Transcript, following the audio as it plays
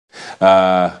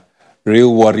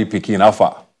Real worry picking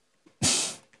alpha.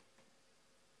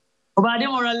 But I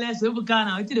more or less, we can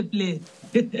now to the play.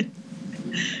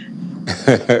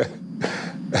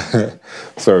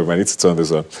 Sorry, I need to turn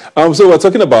this on. So we're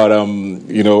talking about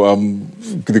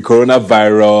the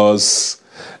coronavirus.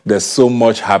 There's so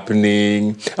much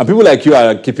happening, and people like you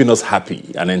are keeping us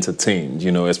happy and entertained.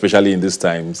 Especially in these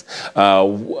times.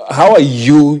 How are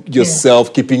you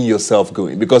yourself keeping yourself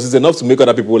going? Because it's enough to make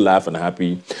other people laugh and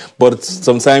happy, but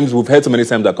sometimes we've heard so many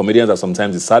times that comedians are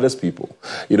sometimes the saddest people.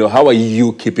 How are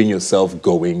you keeping yourself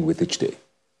going with each day?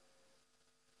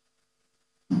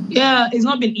 Yeah, it's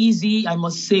not been easy, I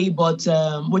must say, but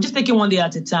we're just taking one day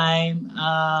at a time,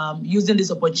 using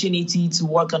this opportunity to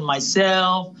work on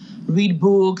myself, read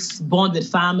books, bond with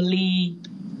family,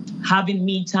 having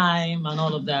me time and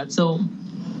all of that. So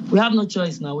we have no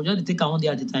choice now. We're just taking one day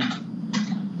at a time.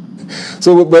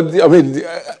 So, but I mean,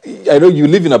 I know you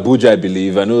live in Abuja, I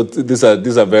believe. I know these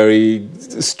are very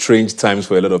strange times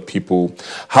for a lot of people.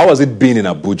 How has it been in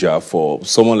Abuja for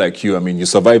someone like you? I mean, you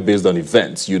survive based on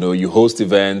events. You host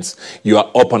events. You are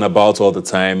up and about all the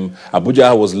time.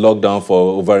 Abuja was locked down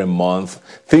for over a month.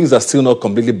 Things are still not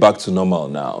completely back to normal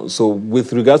now. So,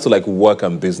 with regards to like work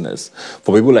and business,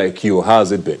 for people like you, how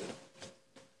has it been?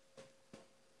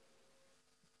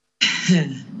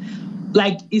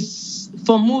 Like it's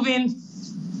from moving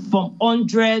from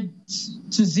 100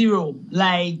 to 0,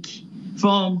 like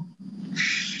from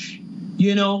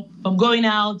going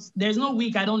out. There's no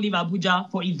week I don't leave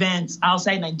Abuja for events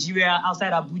outside Nigeria,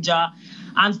 outside Abuja.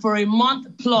 And for a month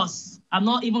plus, I've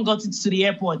not even gotten to the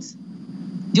airport.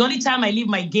 The only time I leave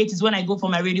my gate is when I go for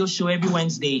my radio show every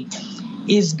Wednesday.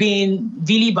 It's been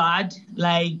really bad.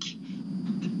 Like,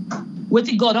 what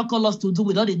did God call us to do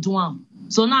with all the doing?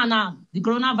 So now, the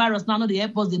coronavirus, now the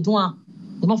airports, they do one.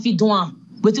 They don't feed doing.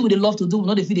 What do they love to do? We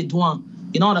know they feed the doing.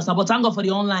 Understand? But thank God for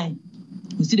the online.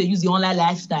 You see, they use the online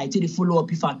lifestyle till they follow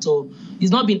up if at all.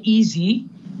 It's not been easy.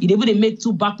 They able to make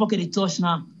 2 back pocket touch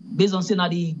now. Based on saying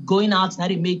that they going out, now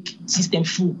they make system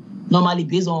full. Normally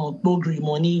based on program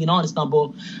money, understand?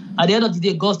 But at the end of the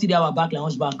day, God still there our back, like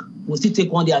hunchback. We'll still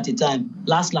take one day at a time.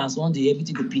 Last, one day,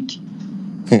 everything will peak.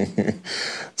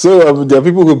 So there are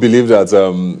people who believe that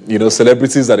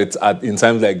celebrities in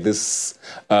times like this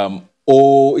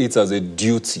owe it as a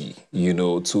duty,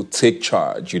 to take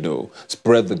charge,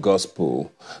 spread the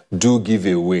gospel, do give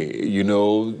away.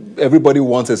 Everybody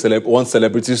wants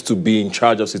celebrities to be in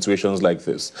charge of situations like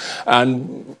this.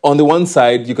 And on the one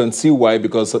side, you can see why,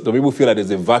 because the people feel that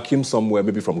there's a vacuum somewhere,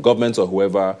 maybe from government or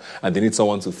whoever, and they need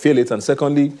someone to fill it. And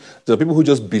secondly, there are people who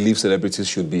just believe celebrities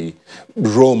should be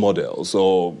role models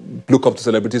or look up to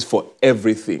celebrities for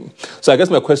everything. So I guess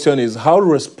my question is, how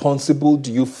responsible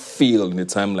do you feel in a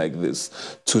time like this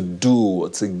to do or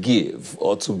to give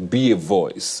or to be a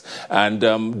voice? And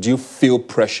do you feel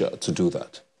pressure to do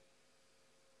that?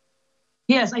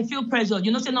 Yes, I feel pressure.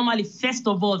 Say normally, first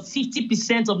of all,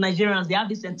 50% of Nigerians, they have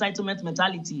this entitlement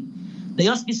mentality. They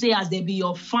just say as they be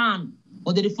your fan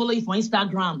or they follow you for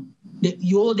Instagram,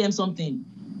 you owe them something.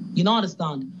 You don't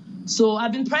understand? So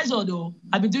I've been pressured though.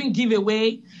 I've been doing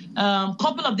giveaway.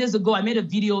 Couple of days ago, I made a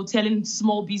video telling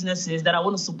small businesses that I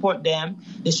want to support them.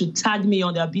 They should tag me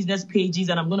on their business pages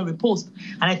and I'm going to repost.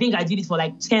 And I think I did it for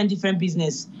like 10 different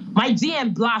business. My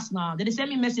DM blast now. They send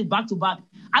me message back to back.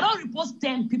 I don't repost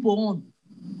 10 people on.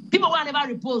 People who I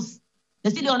never repost.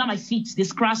 They still under my feet. They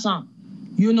scratch on.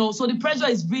 So the pressure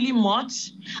is really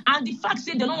much. And the fact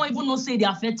that they don't even know say they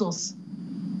affect us.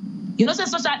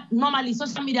 Say normally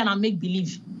social media and make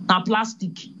believe. Now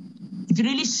plastic. If you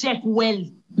really check well,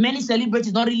 many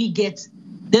celebrities don't really get.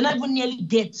 They don't even nearly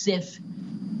get safe.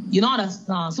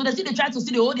 Understand? So they try to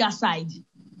see the whole their side.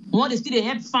 They still they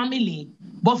help family.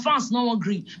 But fans no one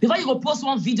agree. Before you go post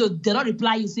one video, they don't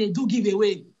reply, you say, do give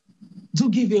away. Do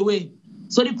give away.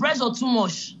 So the pressure too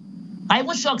much. I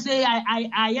was shocked, say,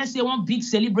 I say one big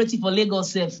celebrity for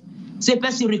Lagos self. Say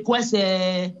person request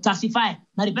taxify.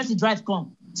 Now the person drive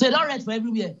come. So it don't read for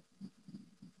everywhere.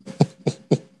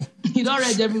 It don't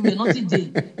read everywhere, not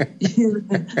today.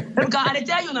 Because I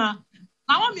tell you now,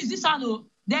 I want musician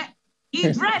that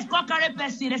he drive car carry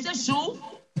person. They say show.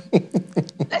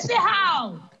 They say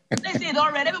how? They say it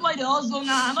don't read. Everybody they also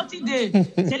now, nothing there.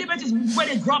 Celebrities when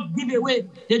they drop giveaway,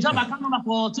 they drop account number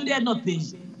for 2 days not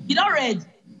page. It don't read.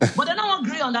 But they don't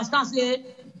agree, understand, say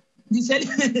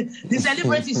the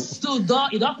celebrities still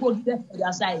don't progress for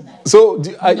their side. So,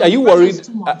 are you worried?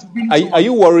 Are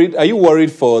you worried? Are you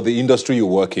worried for the industry you're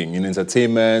working in,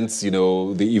 entertainment? You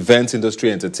know, the event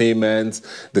industry, entertainment,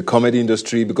 the comedy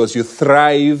industry, because you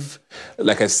thrive,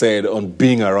 like I said, on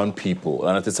being around people,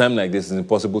 and at a time like this, it's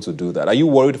impossible to do that. Are you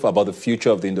worried about the future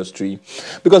of the industry?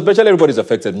 Because virtually everybody's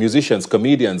affected: musicians,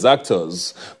 comedians,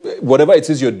 actors, whatever it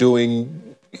is you're doing.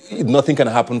 Nothing can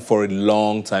happen for a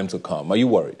long time to come. Are you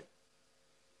worried?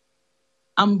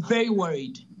 I'm very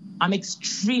worried. I'm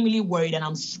extremely worried and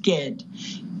I'm scared.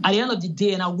 At the end of the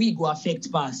day, and we go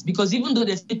affect past. Because even though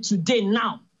they say today,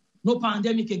 now, no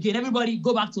pandemic again, everybody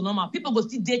go back to normal. People go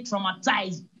still get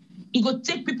traumatized. It go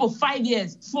take people 5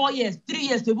 years, 4 years, 3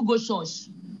 years to even go church,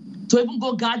 to even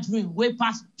go gathering way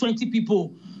past 20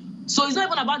 people. So it's not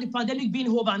even about the pandemic being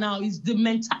over now. It's the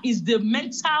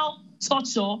mental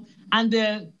torture and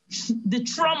the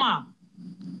trauma.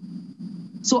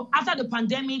 So after the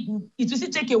pandemic, it will still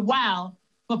take a while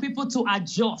for people to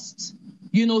adjust.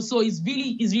 You know, so it's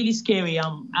really scary.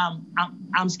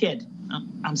 I'm scared.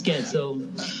 I'm scared. So,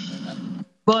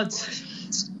 but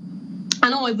I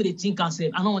don't want to think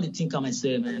myself. I don't want to think of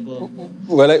myself, man. But,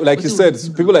 well, like you said,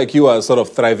 people like you are sort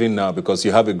of thriving now because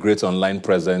you have a great online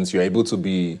presence. You're able to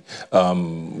be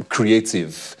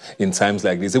creative in times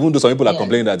like this. Even though some people are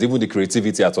complaining that even the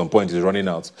creativity at some point is running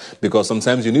out, because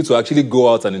sometimes you need to actually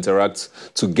go out and interact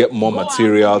to get more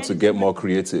material, to get more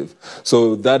creative.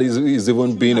 So that is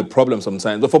even being a problem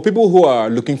sometimes. But for people who are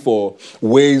looking for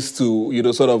ways to, you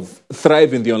know, sort of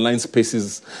thrive in the online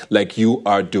spaces like you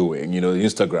are doing, you know,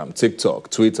 Instagram, TikTok,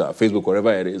 Twitter, Facebook,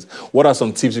 wherever it is, what are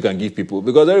some tips you can give people?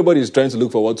 Because everybody is trying to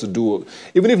look for what to do,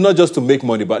 even if not just to make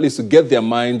money, but at least to get their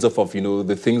minds off of, you know,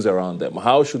 the things around them.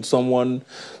 How should someone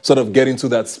sort of get into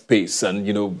that space and,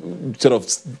 you know, sort of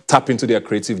tap into their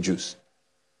creative juice?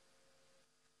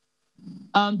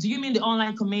 Do you mean the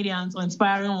online comedians or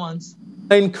inspiring ones?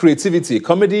 In creativity,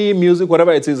 comedy, music,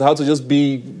 whatever it is, how to just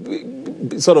be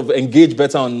sort of engage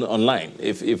better online,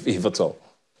 if at all.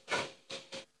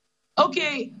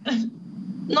 Okay.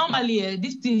 Normally,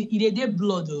 this thing, it is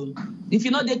blood. If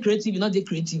you're not that creative, you're not that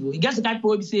creative. You get the guy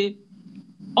probably say,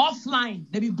 offline,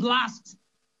 they be blast.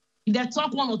 If they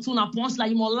talk one or two, na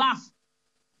punchline, you more laugh.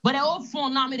 But the whole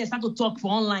phone now, they start to talk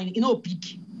for online, you know,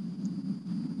 peak.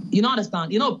 You know,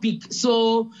 understand? You know, peak.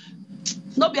 So,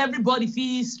 not everybody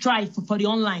feels strive for the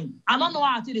online. I don't know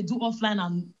how they do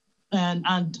offline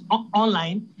and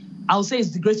online. I would say it's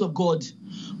the grace of God.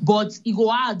 But it go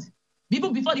hard.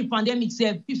 People before the pandemic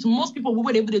said, most people who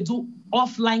were able to do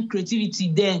offline creativity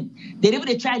then, they're able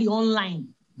to try the online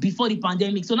before the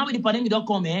pandemic. So now when the pandemic don't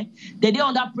come, they're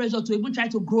under pressure to even try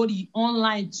to grow the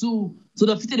online too, so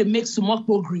the future they make some more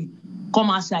progress come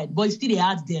outside. But it's still they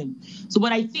hard them. So,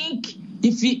 but I think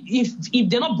if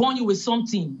they're not born you with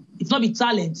something, it's not be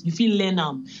talent, you feel learn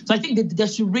them. So I think that they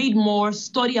should read more,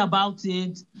 study about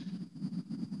it.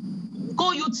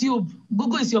 Go YouTube,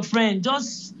 Google is your friend.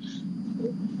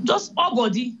 Just all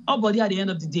body at the end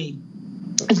of the day.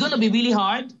 It's going to be really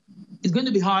hard. It's going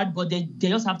to be hard, but they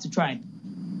just have to try.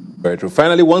 Very true.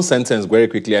 Finally, one sentence very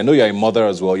quickly. I know you're a mother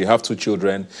as well. You have 2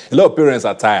 children. A lot of parents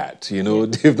are tired. You know,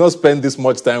 they've not spent this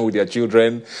much time with their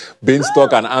children, being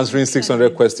stuck and answering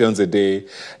 600 questions a day.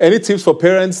 Any tips for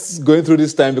parents going through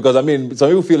this time? Because, I mean, some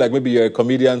people feel like maybe you're a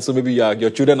comedian, so maybe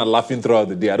your children are laughing throughout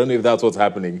the day. I don't know if that's what's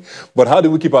happening. But how do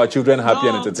we keep our children happy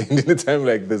and entertained in a time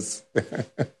like this?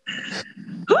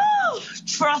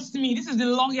 Trust me, this is the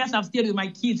longest I've stayed with my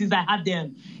kids since I had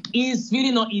them. It's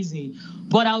really not easy.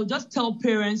 But I'll just tell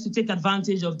parents to take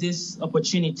advantage of this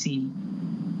opportunity.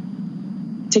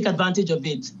 Take advantage of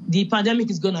it. The pandemic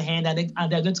is going to end and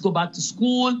they're going to go back to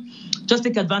school. Just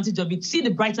take advantage of it. See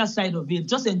the brighter side of it.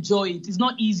 Just enjoy it. It's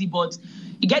not easy, but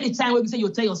you get the time where you say, you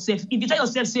tell yourself, if you tell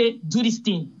yourself, say, do this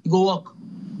thing, you go work.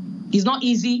 It's not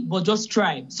easy, but just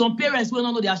try. Some parents will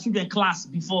not know their children class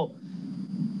before.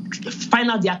 Find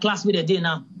out their class where they're there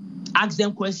now. Ask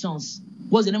them questions.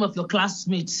 What's the name of your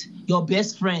classmate, your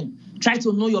best friend? Try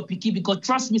to know your picky, because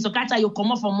trust me, so catch you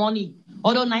come up for money.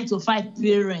 Other 9 to 5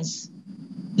 parents,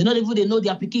 they not even they know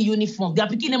their picky uniform. Their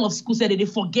picky name of school said they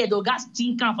forget. They'll got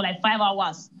thinking for like 5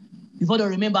 hours before they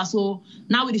remember. So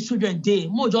now with the children day,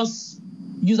 more just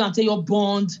use and take your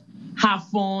bond, have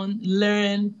fun,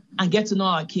 learn, and get to know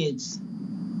our kids.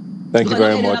 Thank you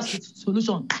very much. That's the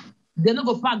solution. They're not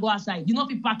go park, go outside. You know if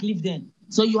you park, leave them.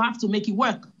 So you have to make it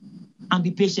work and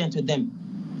be patient with them.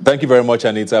 Thank you very much,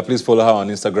 Anita. Please follow her on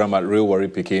Instagram at Real Worry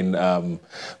Pikin.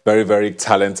 Very, very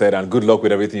talented, and good luck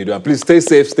with everything you do. And please stay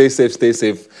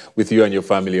safe with you and your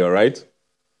family, all right?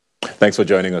 Thanks for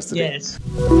joining us today. Yes.